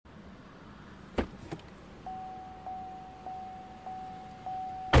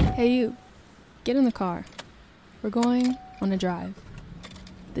Hey you, get in the car. We're going on a drive.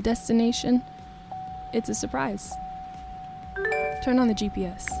 The destination, it's a surprise. Turn on the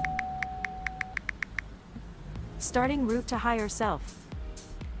GPS. Starting route to higher self.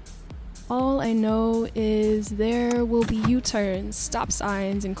 All I know is there will be U-turns, stop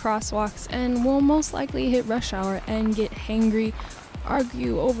signs, and crosswalks, and we'll most likely hit rush hour and get hangry,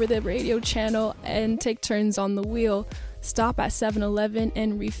 argue over the radio channel, and take turns on the wheel, stop at 7-Eleven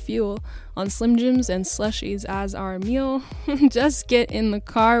and refuel on Slim Jims and slushies as our meal. Just get in the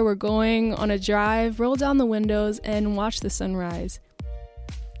car, we're going on a drive, roll down the windows, and watch the sunrise.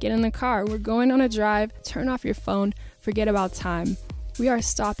 Get in the car, we're going on a drive, turn off your phone, forget about time. We are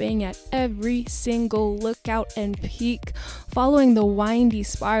stopping at every single lookout and peak, following the windy,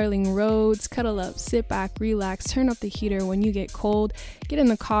 spiraling roads. Cuddle up, sit back, relax, turn up the heater when you get cold. Get in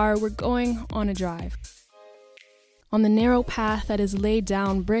the car, we're going on a drive. On the narrow path that is laid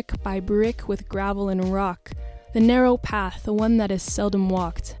down brick by brick with gravel and rock. The narrow path, the one that is seldom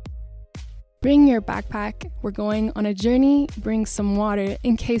walked. Bring your backpack, we're going on a journey. Bring some water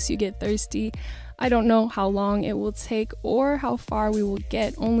in case you get thirsty. I don't know how long it will take or how far we will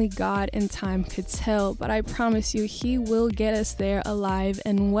get. Only God and time could tell, but I promise you He will get us there alive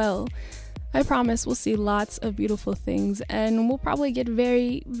and well. I promise we'll see lots of beautiful things and we'll probably get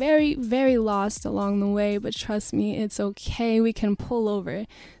very, very, very lost along the way, but trust me, it's okay. We can pull over,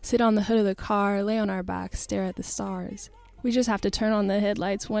 sit on the hood of the car, lay on our back, stare at the stars. We just have to turn on the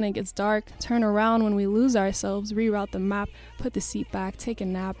headlights when it gets dark, turn around when we lose ourselves, reroute the map, put the seat back, take a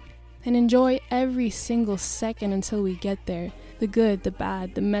nap, and enjoy every single second until we get there. The good, the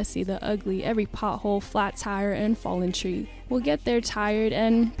bad, the messy, the ugly, every pothole, flat tire, and fallen tree. We'll get there tired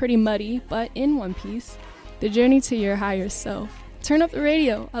and pretty muddy, but in one piece. The journey to your higher self. Turn up the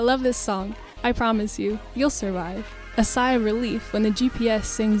radio. I love this song. I promise you, you'll survive. A sigh of relief when the GPS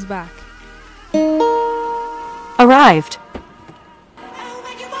sings back. Arrived.